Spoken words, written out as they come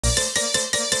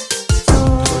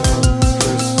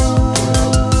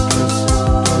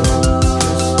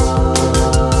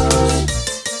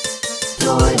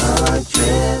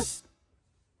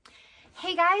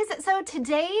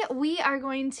today we are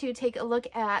going to take a look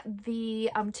at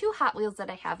the two Hot Wheels that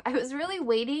I have. I was really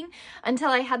waiting until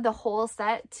I had the whole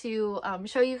set to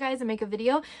show you guys and make a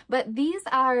video, but these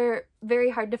are very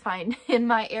hard to find in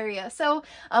my area. So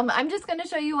I'm just going to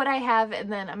show you what I have,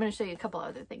 and then I'm going to show you a couple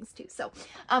other things too. So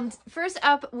first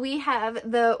up, we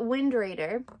have the Wind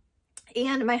Raider.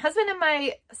 And my husband and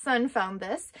my son found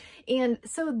this. And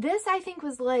so this, I think,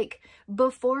 was like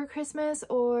before Christmas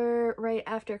or right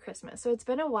after Christmas. So it's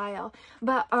been a while.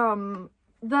 But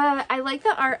I like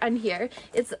the art on here.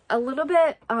 It's a little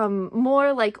bit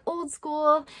more like old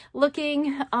school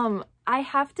looking. I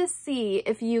have to see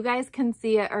if you guys can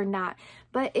see it or not.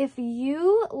 But if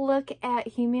you look at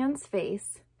He-Man's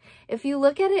face, if you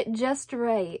look at it just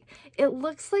right, it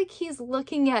looks like he's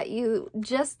looking at you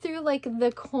just through like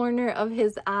the corner of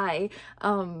his eye.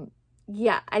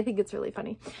 Yeah, I think it's really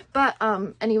funny. But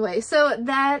anyway, so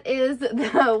that is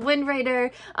the Wind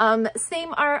Raider.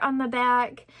 Same art on the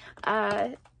back.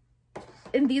 And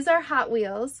these are Hot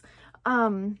Wheels.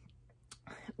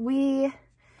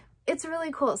 It's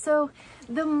really cool. So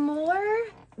the more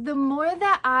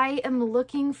that I am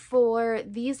looking for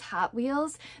these Hot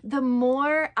Wheels, the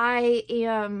more I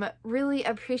am really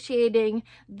appreciating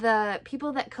the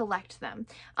people that collect them.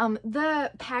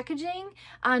 The packaging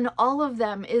on all of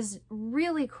them is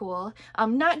really cool.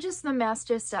 Not just the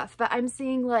master stuff, but I'm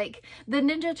seeing like the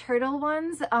Ninja Turtle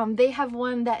ones. They have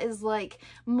one that is like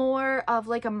more of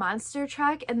like a monster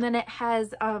truck, and then it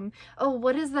has, oh,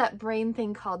 what is that brain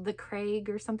thing called? The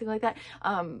Craig or something like that.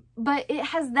 But it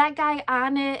has that guy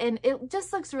on it, and it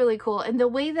just looks really cool. And the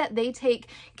way that they take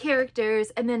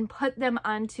characters and then put them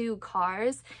onto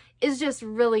cars is just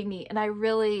really neat, and I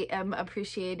really am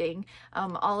appreciating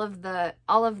all of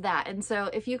that. And so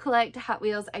if you collect Hot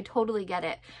Wheels, I totally get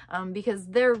it, because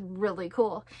they're really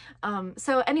cool.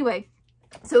 So anyway,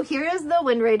 so here is the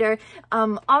Wind Raider.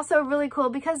 Also really cool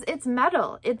because it's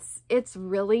metal. It's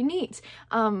really neat.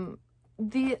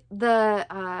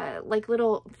 Like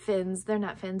little fins, they're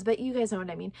not fins, but you guys know what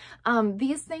I mean.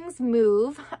 These things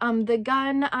move. The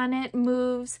gun on it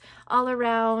moves all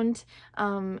around.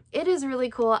 It is really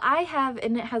cool.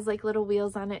 And it has like little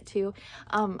wheels on it too.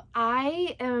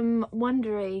 I am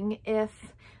wondering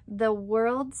if the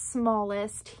world's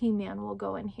smallest He-Man will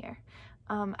go in here.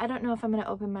 I don't know if I'm going to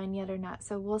open mine yet or not,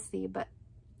 so we'll see, but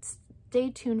stay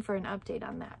tuned for an update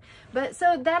on that. But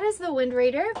so that is the Wind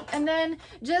Raider. And then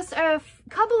just a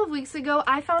couple of weeks ago,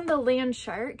 I found the Land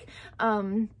Shark.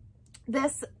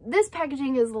 This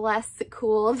packaging is less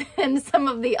cool than some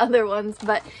of the other ones,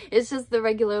 but it's just the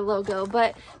regular logo.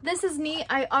 But this is neat.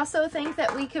 I also think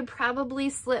that we could probably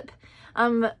slip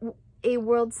a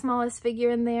world's smallest figure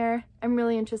in there. I'm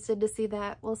really interested to see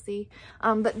that. We'll see.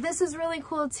 But this is really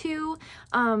cool too.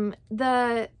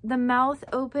 The mouth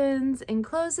opens and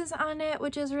closes on it,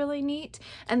 which is really neat.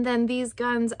 And then these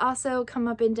guns also come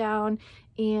up and down.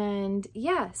 And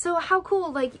yeah, so how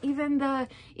cool, like even the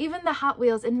Hot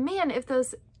Wheels. And man, if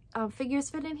those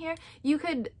figures fit in here, you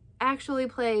could actually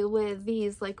play with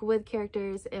these, like with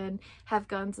characters and have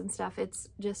guns and stuff. It's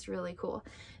just really cool.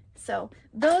 So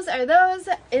those are those,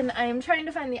 and I'm trying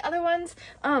to find the other ones.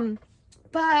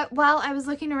 But while I was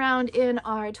looking around in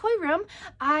our toy room,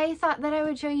 I thought that I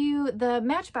would show you the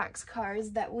Matchbox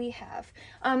cars that we have.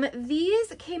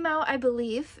 These came out, I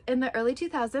believe, in the early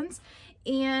 2000s,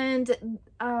 and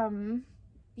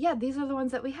yeah, these are the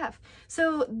ones that we have.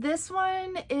 So this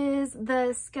one is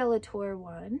the Skeletor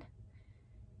one.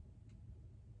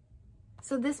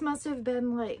 So this must have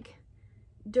been like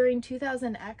during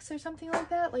 2000X or something like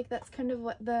that. Like that's kind of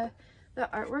what the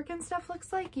artwork and stuff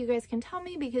looks like. You guys can tell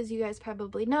me because you guys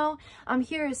probably know.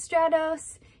 Here is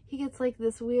Stratos. He gets like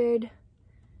this weird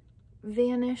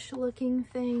vanish looking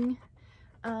thing.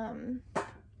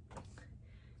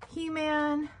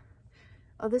 He-Man.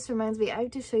 Oh, this reminds me, I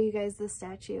have to show you guys the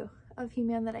statue of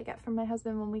He-Man that I got from my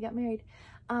husband when we got married.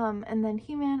 And then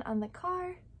He-Man on the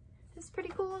car. This is pretty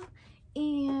cool.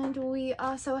 And we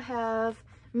also have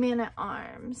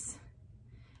Man-at-Arms,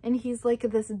 and he's like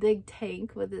this big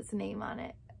tank with his name on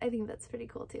it. I think that's pretty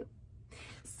cool too.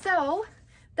 So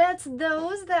that's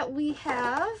those that we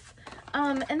have.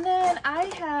 And then I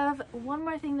have one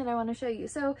more thing that I want to show you.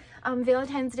 So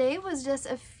Valentine's Day was just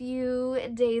a few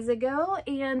days ago,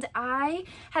 and I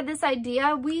had this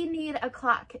idea. We need a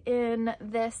clock in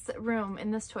this room,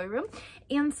 in this toy room.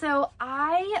 And so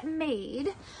I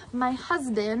made my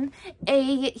husband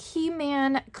a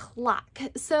He-Man clock.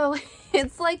 So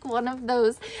it's like one of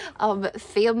those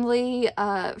family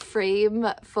frame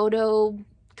photo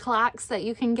clocks that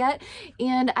you can get,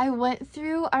 and I went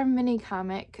through our mini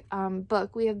comic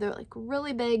book. We have the like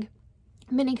really big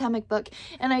mini comic book,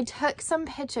 and I took some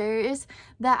pictures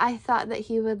that I thought that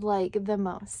he would like the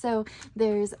most. So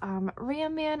there's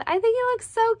Ram Man. I think he looks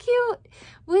so cute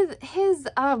with his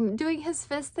doing his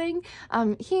fist thing.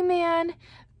 He-Man,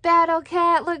 Battle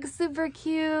Cat looks super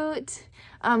cute.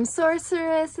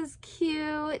 Sorceress is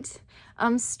cute.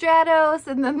 Stratos,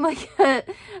 and then like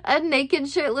a naked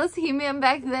shirtless He-Man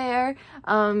back there.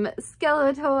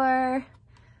 Skeletor.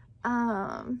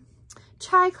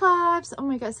 Triclops. Oh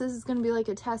my gosh, this is gonna be like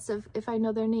a test of if I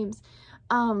know their names.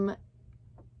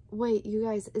 Wait, you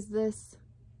guys, is this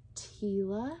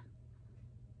Teela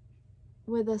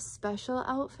with a special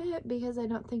outfit? Because I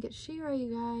don't think it's She-Ra, you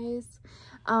guys.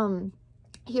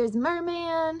 Here's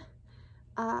Merman,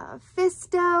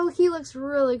 Fisto. He looks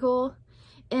really cool.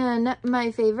 And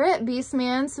my favorite,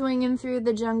 Beastman, swinging through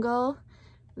the jungle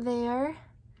there.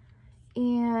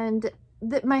 And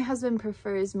my husband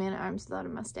prefers Man-at-Arms without a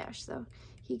mustache, so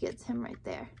he gets him right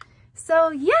there.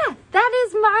 So yeah, that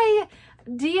is my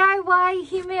DIY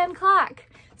He-Man clock.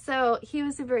 So he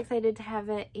was super excited to have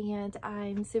it, and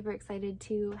I'm super excited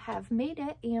to have made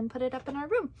it and put it up in our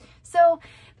room. So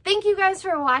thank you guys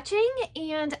for watching,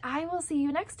 and I will see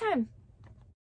you next time.